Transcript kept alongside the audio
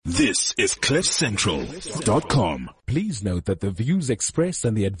This is CliffCentral.com. Please note that the views expressed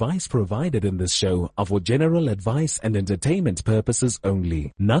and the advice provided in this show are for general advice and entertainment purposes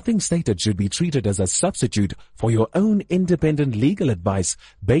only. Nothing stated should be treated as a substitute for your own independent legal advice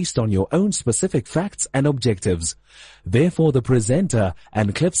based on your own specific facts and objectives. Therefore, the presenter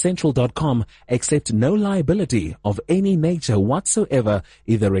and CliffCentral.com accept no liability of any nature whatsoever,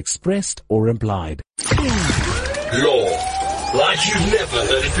 either expressed or implied. Law, like you've never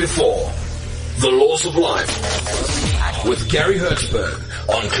heard it before. The Laws of Life with Gary Hertzberg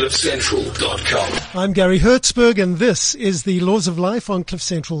on CliffCentral.com. I'm Gary Hertzberg, and this is the Laws of Life on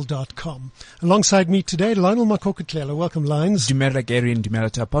CliffCentral.com. Alongside me today, Lionel Makokotlela. Welcome, Lions. Dumela Gary and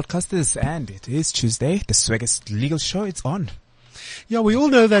Dumela to our podcasters, and it is Tuesday, the swaggest legal show. It's on. Yeah, we all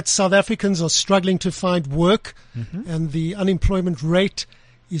know that South Africans are struggling to find work, and the unemployment rate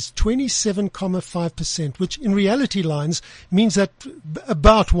is 27.5%, which in reality lines means that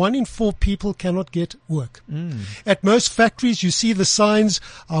about 1 in 4 people cannot get work. At most factories, you see the signs,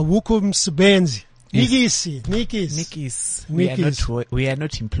 Wukum Sebenzi. Nikis. We are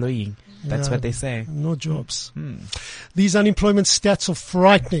not employing. That's what they say. No jobs. These unemployment stats are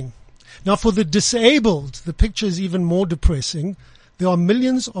frightening. Now, for the disabled, the picture is even more depressing. There are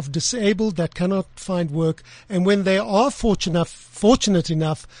millions of disabled that cannot find work, and when they are fortunate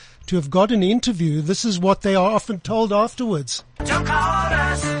enough to have got an interview, this is what they are often told afterwards. Don't call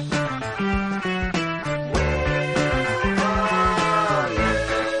us.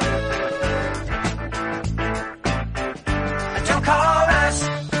 Don't call us.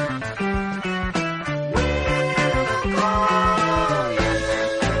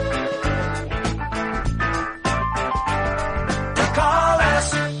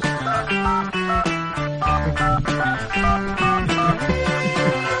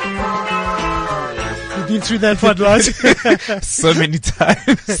 Been through that one, right? So many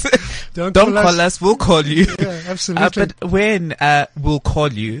times. Don't call us, we'll call you. Yeah, absolutely. But when we'll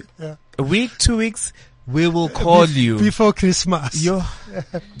call you, a week, 2 weeks, we will call you. Before Christmas.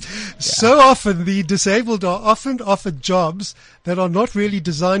 So often the disabled are often offered jobs that are not really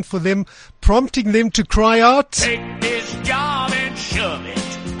designed for them, prompting them to cry out, Take this job and shove it.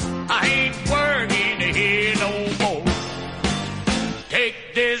 I ain't working here no more.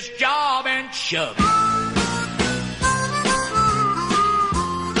 Take this job and shove it.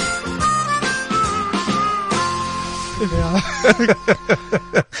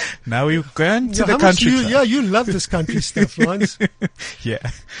 Now we're going to the country club. you love this country stuff, Lines. Yeah.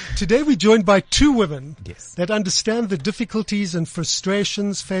 Today we're joined by 2 women Yes. that understand the difficulties and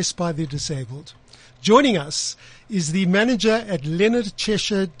frustrations faced by the disabled. Joining us is the manager at Leonard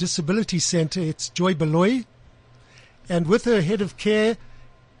Cheshire Disability Centre. It's Joy Baloyi. And with her head of care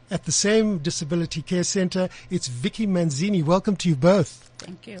at the same disability care centre, it's Vicky Manzini. Welcome to you both.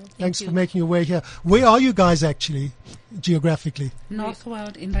 Thank you. Thanks for making your way here. Where are you guys actually, geographically?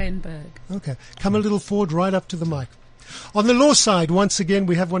 Northwold in Randburg. Okay. Come a little forward, right up to the mic. On the law side, once again,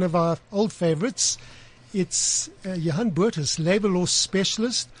 we have one of our old favorites. It's Johan Boertes, labour law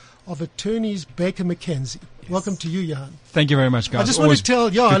specialist of attorneys Baker McKenzie. Yes. Welcome to you, Johan. Thank you very much, guys. I just want to tell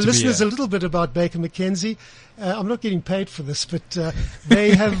our listeners a a little bit about Baker McKenzie. I'm not getting paid for this, but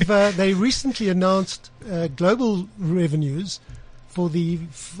they have they recently announced global revenues for the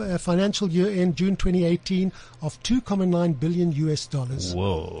financial year end June 2018 of $2.9 billion.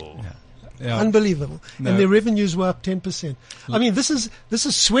 Whoa. Yeah. Unbelievable. No. And their revenues were up 10%. I mean, this is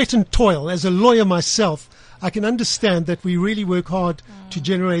sweat and toil. As a lawyer myself, I can understand that we really work hard to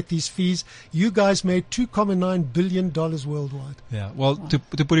generate these fees. You guys made $2.9 billion worldwide. Yeah. Well, to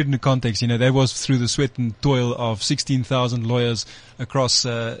put it into context, that was through the sweat and toil of 16,000 lawyers across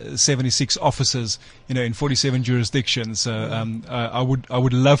 76 offices, in 47 jurisdictions. I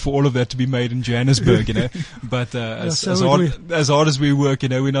would love for all of that to be made in Johannesburg, but as hard as we work,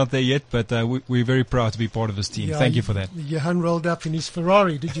 we're not there yet. But we're very proud to be part of this team. Yeah, Thank you for that. Johan rolled up in his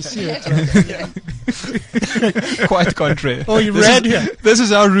Ferrari. Did you see it? Quite contrary. Oh, you ran here. This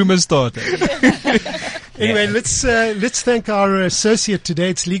is how rumors started. Anyway, let's thank our associate today.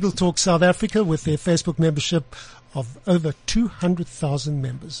 It's Legal Talk South Africa with their Facebook membership of over 200,000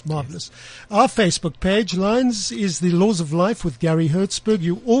 members. Marvelous. Our Facebook page, Lines, is The Laws of Life with Gary Hertzberg.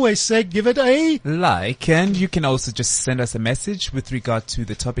 You always say give it a like, and you can also just send us a message with regard to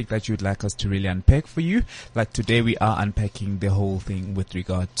the topic that you'd like us to really unpack for you. Like today we are unpacking the whole thing with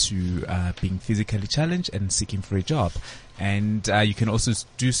regard to being physically challenged and seeking for a job. And you can also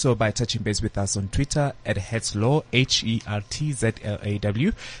do so by touching base with us on Twitter at Hertzlaw,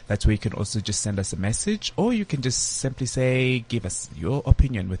 HERTZLAW. That's where you can also just send us a message, or you can just simply say, give us your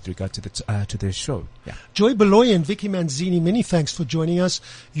opinion with regard to the show. Yeah. Joy Beloy and Vicky Manzini, many thanks for joining us.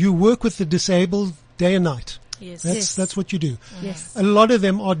 You work with the disabled day and night. Yes. That's what you do. Yes. A lot of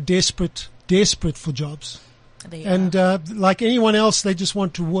them are desperate for jobs. They And are. like anyone else, they just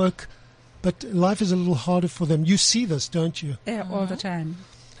want to work, but life is a little harder for them. You see this, don't you? Yeah, all the time.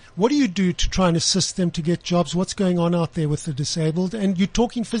 What do you do to try and assist them to get jobs? What's going on out there with the disabled? And you're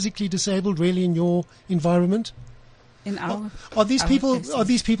talking physically disabled, really, in your environment? In our Are these our people places.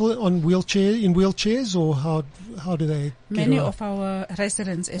 on wheelchairs, or how do they get Many around? of our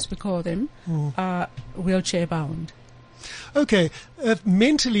residents, as we call them, are wheelchair bound. Okay,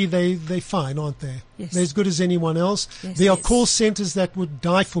 mentally they're fine, aren't they? Yes. They're as good as anyone else. Yes. There are Yes. call centers that would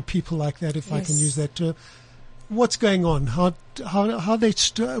die for people like that, if I can Yes. use that term. What's going on? How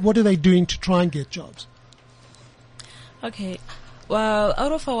what are they doing to try and get jobs? Okay. Well,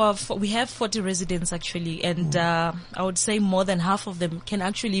 out of we have 40 residents actually, and I would say more than half of them can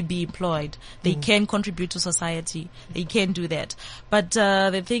actually be employed. They can contribute to society. They can do that. But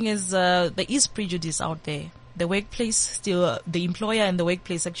the thing is, there is prejudice out there. The workplace still, the employer and the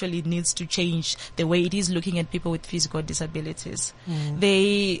workplace actually needs to change the way it is looking at people with physical disabilities.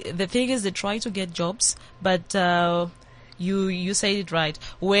 The thing is, they try to get jobs, but you said it right.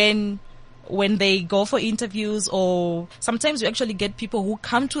 When they go for interviews, or sometimes we actually get people who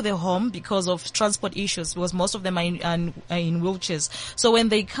come to the home because of transport issues, because most of them are in wheelchairs. So when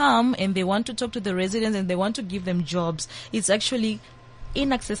they come and they want to talk to the residents and they want to give them jobs, it's actually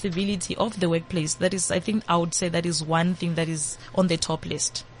inaccessibility of the workplace. That is, I think I would say that is one thing that is on the top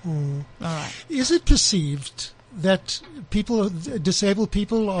list. All right. Is it perceived that disabled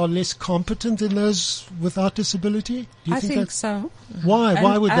people are less competent than those without disability? Do you I think that's so. why?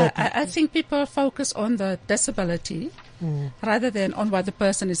 Why And would that be? I think people focus on the disability rather than on what the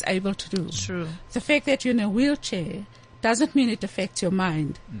person is able to do. True. The fact that you're in a wheelchair doesn't mean it affects your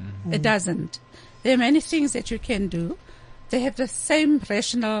mind. It doesn't. There are many things that you can do. They have the same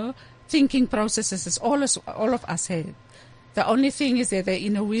rational thinking processes as all of us have. The only thing is that they're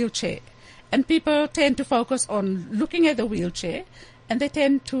in a wheelchair. And people tend to focus on looking at the wheelchair, and they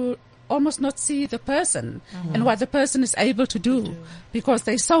tend to almost not see the person and what the person is able to do, because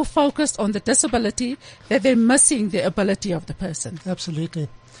they're so focused on the disability that they're missing the ability of the person. Absolutely.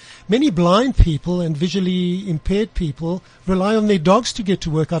 Many blind people and visually impaired people rely on their dogs to get to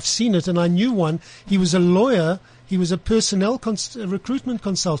work. I've seen it, and I knew one. He was a lawyer. He was a personnel recruitment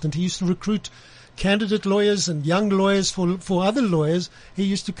consultant. He used to recruit candidate lawyers and young lawyers for other lawyers. He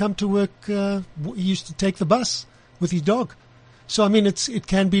used to come to work. He used to take the bus with his dog. So, I mean, it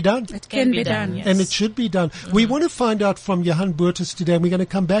can be done. It can be done. yes. And it should be done. We want to find out from Johan Boertes today, and we're going to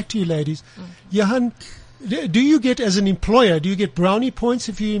come back to you, ladies. Johan, do you get, as an employer, do you get brownie points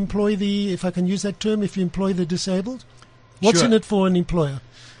if you employ if I can use that term, if you employ the disabled? What's Sure. in it for an employer?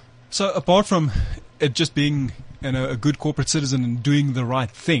 So apart from it just being a good corporate citizen and doing the right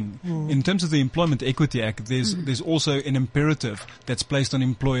thing, in terms of the Employment Equity Act, there's also an imperative that's placed on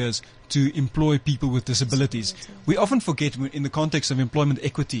employers to employ people with disabilities. We often forget in the context of employment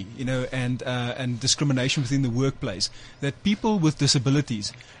equity, and discrimination within the workplace, that people with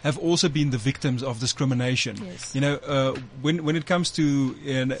disabilities have also been the victims of discrimination. Yes. When it comes to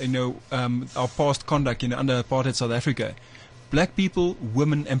our past conduct under apartheid South Africa, black people,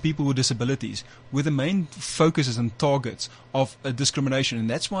 women, and people with disabilities were the main focuses and targets of discrimination, and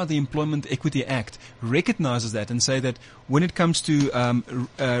that's why the Employment Equity Act recognizes that and say that when it comes to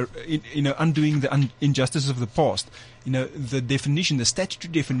undoing the injustices of the past, the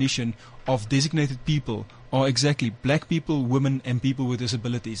statutory definition of designated people are exactly black people, women, and people with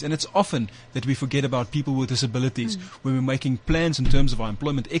disabilities. And it's often that we forget about people with disabilities when we're making plans in terms of our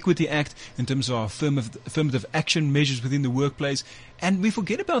Employment Equity Act, in terms of our affirmative action measures within the workplace. And we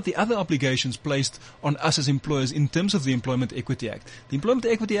forget about the other obligations placed on us as employers in terms of the Employment Equity Act. The Employment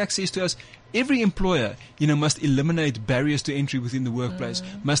Equity Act says to us, every employer, must eliminate barriers to entry within the workplace,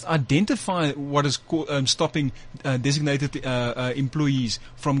 must identify what is stopping designated employees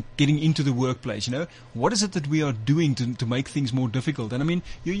from getting into the workplace. What is it that we are doing to make things more difficult? And I mean,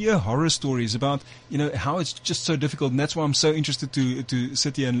 you hear horror stories about, how it's just so difficult. And that's why I'm so interested to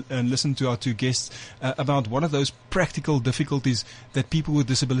sit here and listen to our two guests about what are those practical difficulties that people with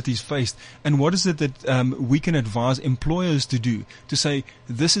disabilities faced, and what is it that we can advise employers to do, to say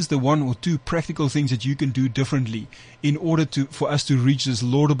this is the one or two practical things that you can do differently in order for us to reach this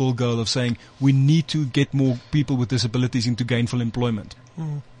laudable goal of saying we need to get more people with disabilities into gainful employment.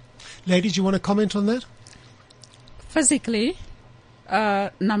 Ladies, you want to comment on that? Physically,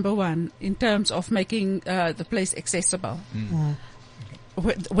 number one, in terms of making the place accessible.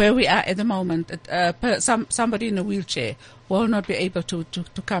 Where we are at the moment, somebody in a wheelchair will not be able to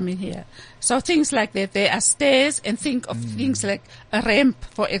come in here. So things like that. There are stairs, and think of things like a ramp,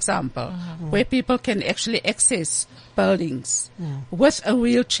 for example, where people can actually access buildings with a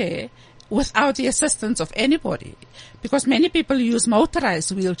wheelchair without the assistance of anybody. Because many people use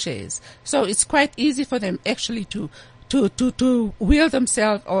motorized wheelchairs. So it's quite easy for them actually to wheel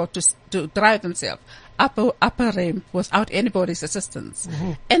themselves or to drive themselves up a ramp without anybody's assistance.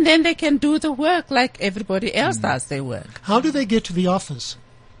 And then they can do the work like everybody else does their work. How do they get to the office?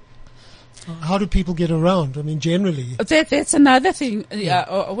 How do people get around? I mean, generally. That's another thing.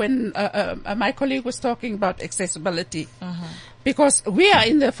 When my colleague was talking about accessibility, because we are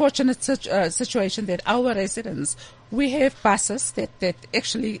in the fortunate situation that our residents, we have buses that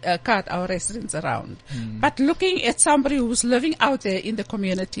actually cart our residents around. But looking at somebody who's living out there in the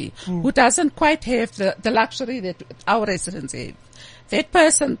community, who doesn't quite have the luxury that our residents have, that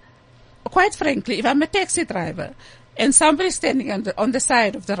person, quite frankly, if I'm a taxi driver and somebody's standing on the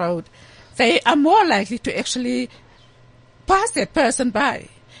side of the road, they are more likely to actually pass that person by.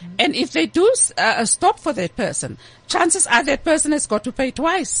 And if they do stop for that person, chances are that person has got to pay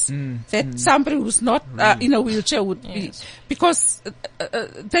twice that somebody who's not in a wheelchair would be. Because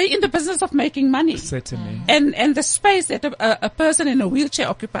they're in the business of making money. Certainly. And the space that a person in a wheelchair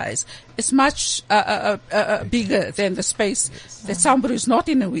occupies is much bigger than the space that somebody who's not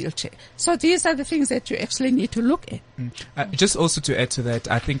in a wheelchair. So these are the things that you actually need to look at. Just also to add to that,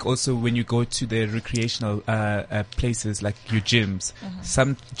 I think also when you go to the recreational places like your gyms,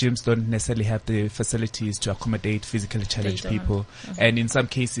 some gyms don't necessarily have the facilities to accommodate physically challenged people. And in some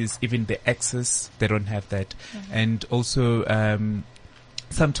cases, even the access, they don't have that. And also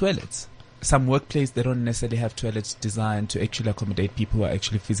some toilets. Some workplace, they don't necessarily have toilets designed to actually accommodate people who are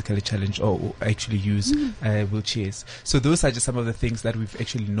actually physically challenged or actually use wheelchairs. So those are just some of the things that we've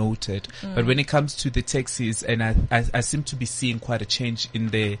actually noted. But when it comes to the taxis, and I seem to be seeing quite a change in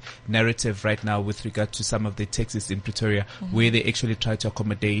the narrative right now with regard to some of the taxis in Pretoria, where they actually try to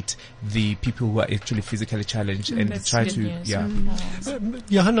accommodate the people who are actually physically challenged and they try to,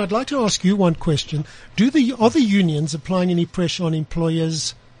 Johan, I'd like to ask you one question. Are the unions applying any pressure on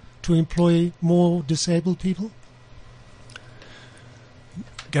employers to employ more disabled people?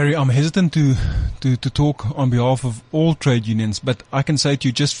 Gary, I'm hesitant to talk on behalf of all trade unions, but I can say to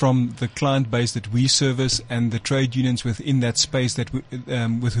you just from the client base that we service and the trade unions within that space that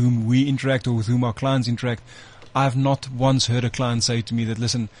with whom we interact or with whom our clients interact, I've not once heard a client say to me that,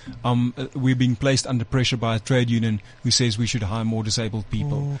 listen, we're being placed under pressure by a trade union who says we should hire more disabled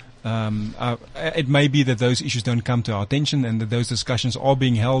people. It may be that those issues don't come to our attention and that those discussions are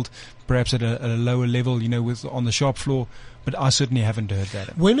being held perhaps at a lower level, on the shop floor, but I certainly haven't heard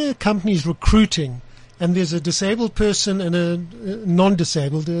that. When a company is recruiting and there's a disabled person and a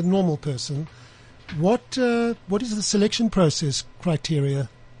non-disabled, a normal person, what is the selection process criteria?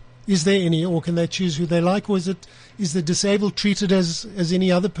 Is there any, or can they choose who they like, or is the disabled treated as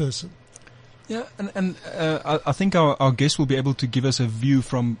any other person? Yeah, and I think our guests will be able to give us a view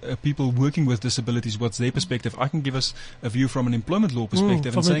from people working with disabilities. What's their perspective? I can give us a view from an employment law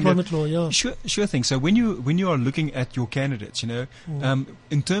perspective. From employment law, yeah. Sure thing. So when you are looking at your candidates,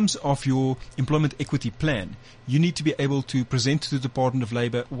 in terms of your employment equity plan, you need to be able to present to the Department of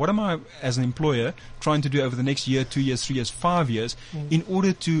Labour, what am I as an employer trying to do over the next year, 2 years, 3 years, 5 years, in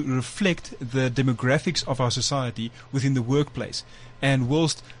order to reflect the demographics of our society within the workplace. And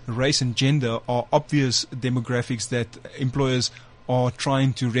whilst race and gender are obvious demographics that employers are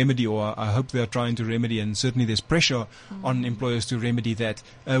trying to remedy, or I hope they are trying to remedy, and certainly there's pressure on employers to remedy that,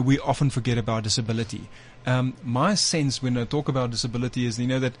 we often forget about disability. My sense when I talk about disability is,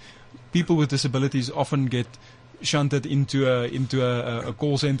 that people with disabilities often get shunted into a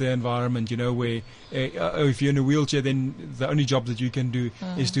call center environment, where if you're in a wheelchair, then the only job that you can do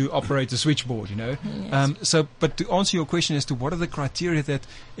is to operate a switchboard, Yes. But to answer your question as to what are the criteria that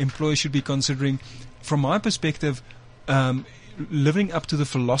employers should be considering, from my perspective, living up to the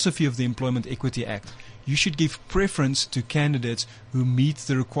philosophy of the Employment Equity Act, you should give preference to candidates who meet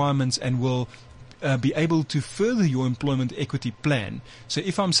the requirements and will be able to further your employment equity plan. So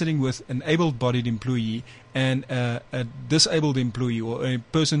if I'm sitting with an able-bodied employee and a disabled employee or a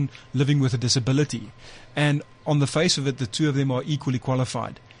person living with a disability, and on the face of it, the two of them are equally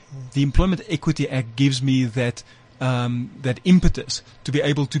qualified, the Employment Equity Act gives me that impetus to be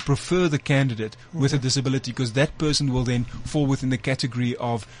able to prefer the candidate with a disability, because that person will then fall within the category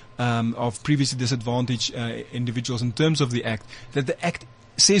of previously disadvantaged individuals in terms of the Act, that the Act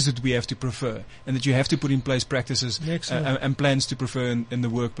says that we have to prefer, and that you have to put in place practices Excellent. and plans to prefer in the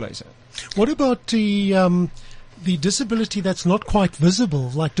workplace. What about the disability that's not quite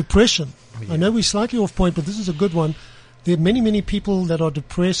visible, like depression? I know we're slightly off point, but this is a good one. There are many, many people that are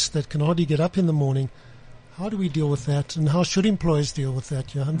depressed that can hardly get up in the morning. How do we deal with that, and how should employers deal with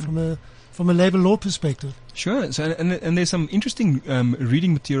that, Johan, from a labor law perspective? Sure. So, and there's some interesting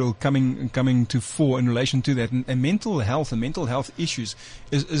reading material coming to fore in relation to that. And mental health and mental health issues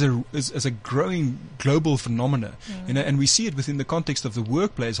is a growing global phenomena. You know, and we see it within the context of the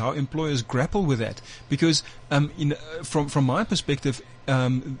workplace, how employers grapple with that. Because from my perspective,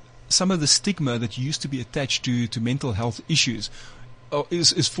 some of the stigma that used to be attached to mental health issues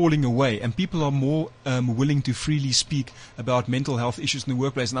is falling away, and people are more willing to freely speak about mental health issues in the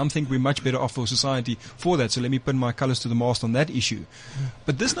workplace. And I think we're much better off for society for that. So let me put my colors to the mast on that issue.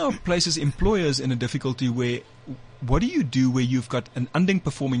 But this now places employers in a difficulty where, what do you do where you've got an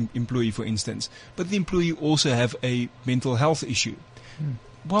underperforming employee, for instance, but the employee also have a mental health issue?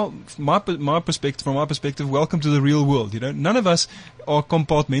 Well, from my perspective, welcome to the real world. You know, none of us are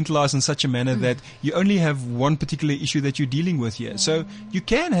compartmentalized in such a manner that you only have one particular issue that you're dealing with here. So you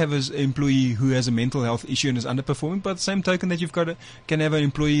can have an employee who has a mental health issue and is underperforming, but at the same token that can have an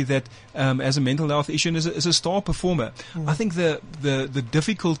employee that has a mental health issue and is a star performer. I think the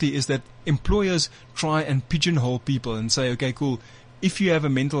difficulty is that employers try and pigeonhole people and say, okay, cool, if you have a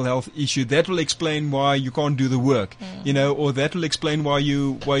mental health issue, that will explain why you can't do the work, you know, or that will explain why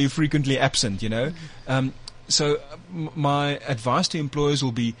you're frequently absent, you know. So my advice to employers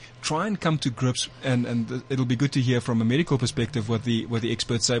will be, try and come to grips, and it'll be good to hear from a medical perspective what the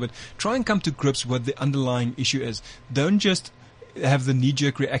experts say, but try and come to grips what the underlying issue is. Don't just have the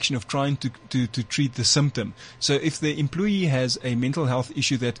knee-jerk reaction of trying to treat the symptom. So if the employee has a mental health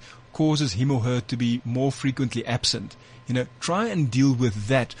issue that causes him or her to be more frequently absent, you know, try and deal with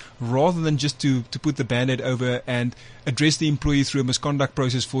that rather than just to put the Band-Aid over and address the employee through a misconduct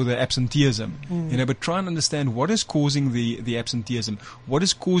process for the absenteeism. You know, but try and understand what is causing the absenteeism, what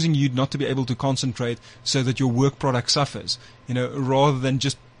is causing you not to be able to concentrate so that your work product suffers, you know, rather than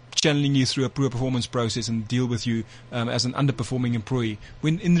just channeling you through a poor performance process and deal with you as an underperforming employee,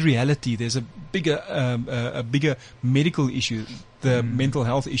 when in reality there's a bigger medical issue, the mental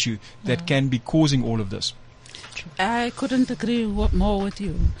health issue that can be causing all of this. I couldn't agree more with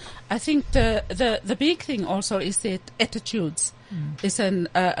you. I think the big thing also is that attitudes is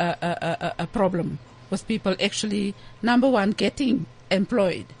a problem with people actually, number one, getting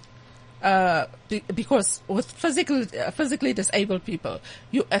employed. Because with physically disabled people,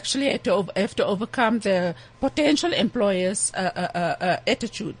 you actually have to overcome the potential employer's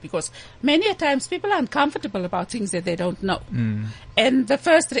attitude, because many a times people are uncomfortable about things that they don't know, and the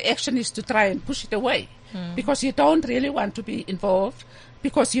first reaction is to try and push it away, because you don't really want to be involved,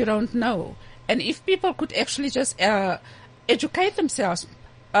 because you don't know. And if people could actually just educate themselves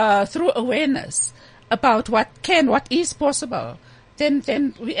through awareness about what is possible,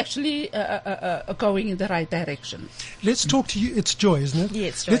 then we actually are going in the right direction. Let's talk to you. It's Joy, isn't it?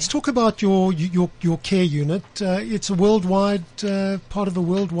 Yes, Joy. Let's talk about your care unit. It's a worldwide part of a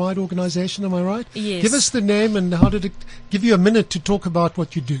worldwide organization. Am I right? Yes. Give us the name, and how did it give you a minute to talk about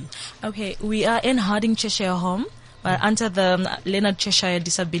what you do? Okay, we are in Harding Cheshire Home. Under the Leonard Cheshire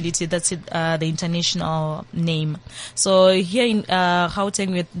Disability, that's it, the international name. So here in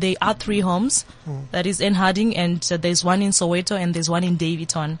Gauteng, there are 3 homes. That is in Harding, and there's one in Soweto, and there's one in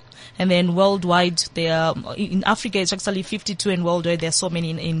Davidton. And then worldwide, there are, in Africa, it's actually 52, and worldwide, there are so many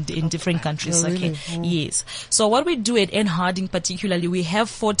in different countries. Oh, really? Okay. Yes. So what we do at N Harding particularly, we have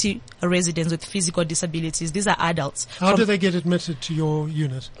 40 residents with physical disabilities. These are adults. How do they get admitted to your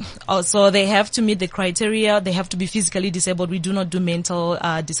unit? So they have to meet the criteria. They have to be physically disabled. We do not do mental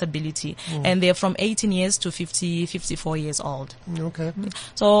disability. And they're from 18 years to 54 years old. Okay.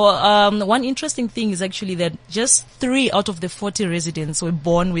 So one interesting thing is actually that just 3 out of the 40 residents were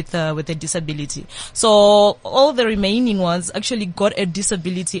born with a disability. So all the remaining ones actually got a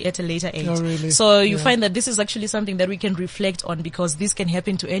disability at a later age. Oh, really? So you find that this is actually something that we can reflect on, because this can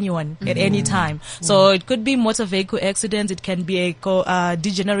happen to anyone at any time. So it could be motor vehicle accident. It can be a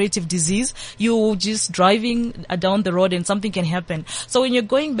degenerative disease. You just driving down the road and something can happen. So when you're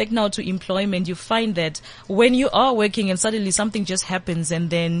going back now to employment, you find that when you are working and suddenly something just happens, and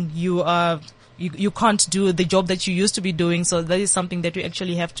then you can't do the job that you used to be doing. So that is something that we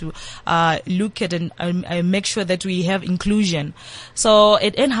actually have to look at and make sure that we have inclusion. So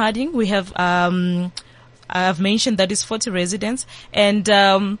at N Harding, we have I've mentioned that is 40 residents, and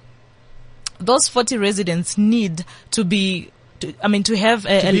those 40 residents need to be to have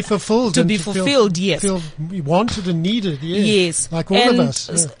to be fulfilled. To and be to fulfilled, yes. Feel wanted and needed, Yes. Like all of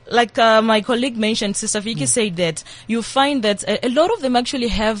us. Like my colleague mentioned, Sister Vicky said that you find that a lot of them actually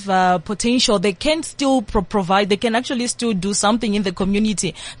have potential. They can still provide. They can actually still do something in the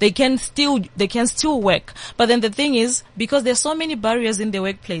community. They can still work. But then the thing is, because there's so many barriers in the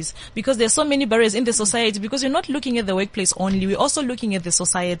workplace, because there's so many barriers in the society, because we're not looking at the workplace only, we're also looking at the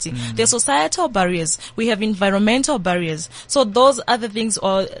society. There's societal barriers. We have environmental barriers. So those other things,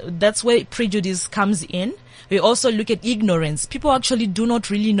 that's where prejudice comes in. We also look at ignorance. People actually do not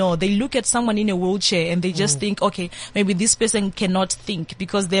really know. They look at someone in a wheelchair and they just think, okay, maybe this person cannot think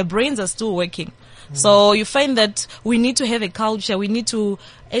because their brains are still working. So you find that we need to have a culture. We need to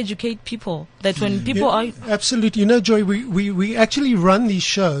educate people that when people are... Absolutely. You know, Joy, we actually run these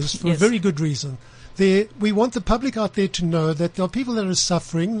shows for a very good reason. We want the public out there to know that there are people that are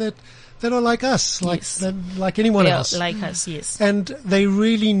suffering that are like us, like anyone else. Like us, yes. And they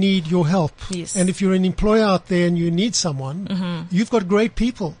really need your help. Yes. And if you're an employer out there and you need someone, you've got great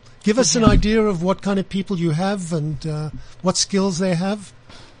people. Give us an idea of what kind of people you have and what skills they have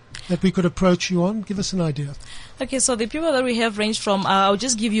that we could approach you on. Give us an idea. Okay, so the people that we have range from, I'll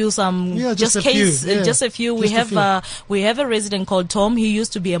just give you some, just a few. We have a resident called Tom. He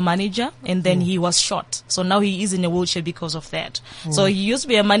used to be a manager and then he was shot. So now he is in a wheelchair because of that. So he used to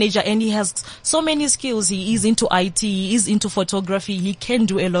be a manager and he has so many skills. He is into IT. He is into photography. He can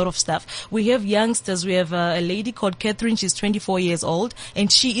do a lot of stuff. We have youngsters. We have a lady called Catherine. She's 24 years old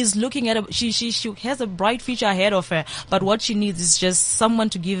and she is looking at she has a bright future ahead of her. But what she needs is just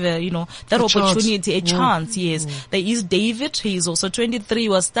someone to give her, that opportunity, a chance. Yes. There is David. He is also 23. He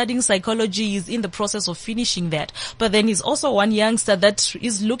was studying psychology. He's in the process of finishing that. But then he's also one youngster that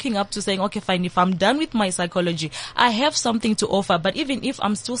is looking up to saying, okay, fine, if I'm done with my psychology, I have something to offer. But even if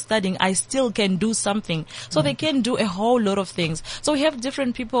I'm still studying, I still can do something. So they can do a whole lot of things. So we have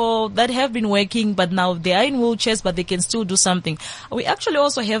different people that have been working, but now they are in wheelchairs, but they can still do something. We actually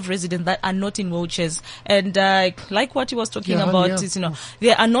also have residents that are not in wheelchairs. And like what he was talking about, is,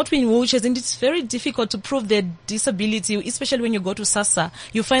 they are not in wheelchairs, and it's very difficult to prove their disability, especially when you go to SASSA.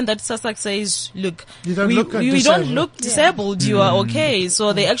 You find that SASSA says, look, you don't look disabled, you are okay.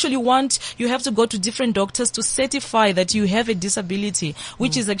 So they actually you have to go to different doctors to certify that you have a disability,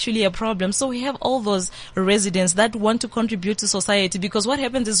 which is actually a problem. So we have all those residents that want to contribute to society, because what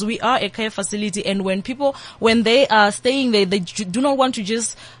happens is we are a care facility, and when they are staying there, they do not want to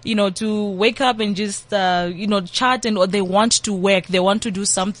just, to wake up and just, chat, and or they want to work. They want to do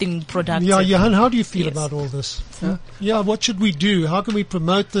something productive. Yeah, Johan, how do you feel about all this? What should we do? How can we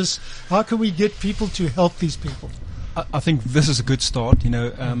promote this? How can we get people to help these people? I think this is a good start.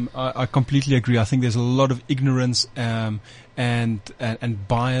 I completely agree. I think there's a lot of ignorance and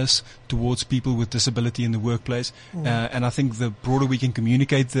bias towards people with disability in the workplace. And I think the broader we can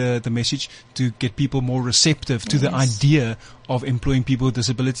communicate the message to get people more receptive to the idea of employing people with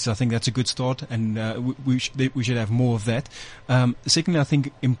disabilities, I think that's a good start, and we should have more of that. Secondly, I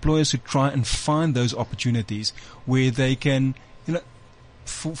think employers should try and find those opportunities where they can,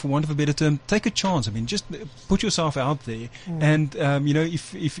 for want of a better term, take a chance. I mean, just put yourself out there. And,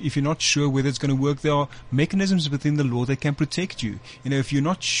 if you're not sure whether it's going to work, there are mechanisms within the law that can protect you. If you're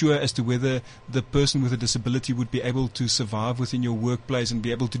not sure as to whether the person with a disability would be able to survive within your workplace and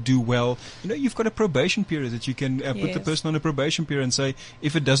be able to do well, you've got a probation period that you can put the person on a probation period and say,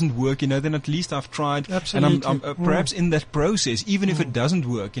 if it doesn't work, then at least I've tried. Absolutely. And I'm perhaps in that process, even if it doesn't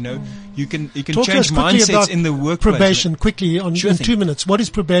work, you can Talk change mindsets in the workplace. Probation, quickly, in 2 minutes. What is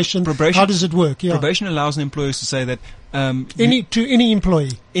probation? How does it work? Probation allows an employer to say that any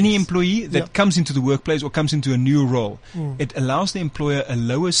employee that comes into the workplace or comes into a new role, it allows the employer a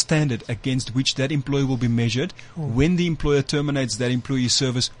lower standard against which that employee will be measured when the employer terminates that employee's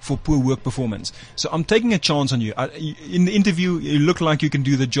service for poor work performance. So I'm taking a chance on you. In the interview, you look like you can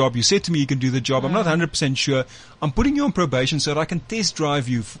do the job. You said to me you can do the job. I'm not 100% sure. I'm putting you on probation so that I can test drive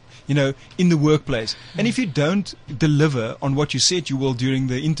you, in the workplace. And if you don't deliver on what you said you will during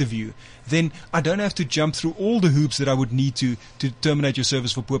the interview, then I don't have to jump through all the hoops that I would need to terminate your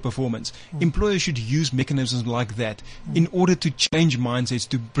service for poor performance. Employers should use mechanisms like that in order to change mindsets,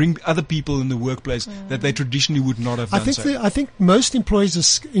 to bring other people in the workplace that they traditionally would not have done. I think most employers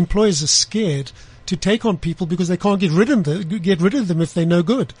are scared to take on people because they can't get rid of them if they're no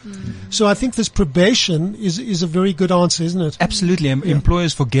good. So I think this probation is a very good answer, isn't it? Absolutely.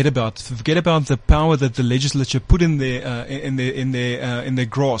 Employers forget about the power that the legislature put in their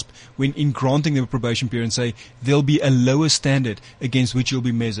grasp when in granting them a probation period and say there'll be a lower standard against which you'll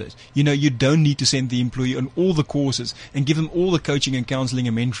be measured. You don't need to send the employee on all the courses and give them all the coaching and counseling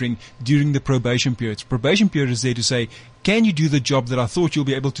and mentoring during the probation period. Probation period is there to say, can you do the job that I thought you'll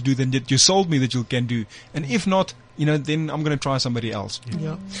be able to do, that you sold me that you can do? And if not, then I'm going to try somebody else.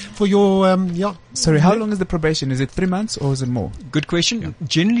 Yeah. For your, Sorry, how long is the probation? Is it 3 months or is it more? Good question. Yeah.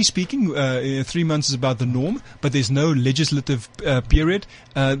 Generally speaking, 3 months is about the norm, but there's no legislative period.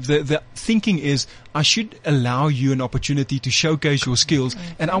 The thinking is I should allow you an opportunity to showcase your skills,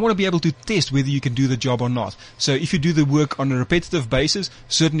 and I want to be able to test whether you can do the job or not. So if you do the work on a repetitive basis,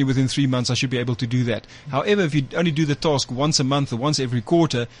 certainly within 3 months I should be able to do that. However, if you only do the task once a month or once every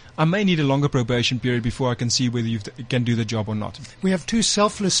quarter, I may need a longer probation period before I can see whether you can do the job or not. We have two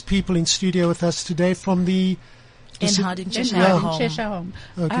selfless people in studio with us today from the In Cheshire Yeah. Home. Cheshire Home.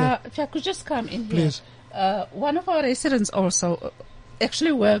 Okay. If I could just come in here. Please. One of our residents also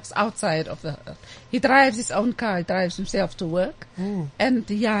actually works outside of the. He drives his own car. He drives himself to work, and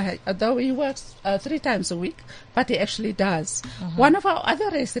although he works 3 times a week, but he actually does. One of our other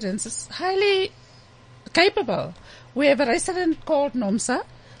residents is highly capable. We have a resident called Nomsa.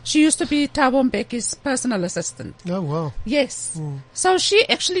 She used to be Thabo Mbeki's personal assistant. Oh, wow. Yes. So she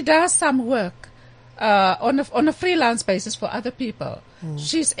actually does some work on a freelance basis for other people.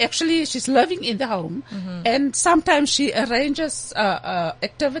 She's living in the home, and sometimes she arranges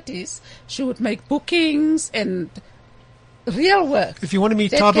activities. She would make bookings and real work. If you want to meet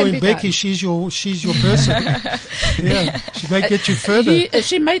that Thabo can be Mbeki, done. she's your person. Yeah, she might get you further.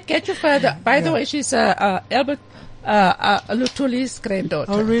 She might get you further. By the way, she's Albert Lutuli's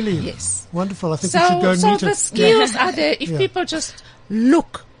granddaughter. Oh, really? Yes. Wonderful. I think we should go and So meet her. the skills are there if Yeah. people just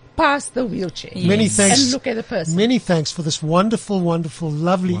look past the wheelchair. Many thanks. And look at the person. Many thanks for this wonderful,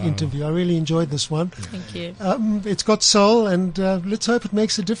 lovely interview. I really enjoyed this one. Thank you. It's got soul, and let's hope it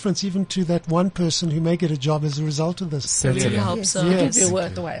makes a difference even to that one person who may get a job as a result of this. I really hope Yes, so. Yes. It will be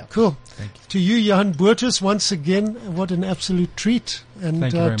worthwhile. Cool. To you, Johan Boerters, once again, what an absolute treat. And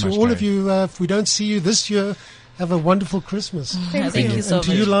Thank you very to much, all of Gary. you, if we don't see you this year, have a wonderful Christmas. Thank you so And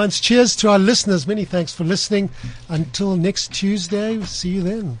to you, much. Lions, cheers to our listeners. Many thanks for listening. Until next Tuesday, see you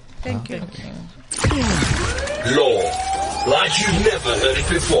then. Thank you. Law, like you've never heard it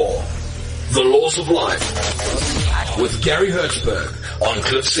before. The Laws of Life with Gary Hertzberg on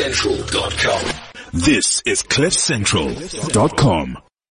CliffCentral.com. This is CliffCentral.com.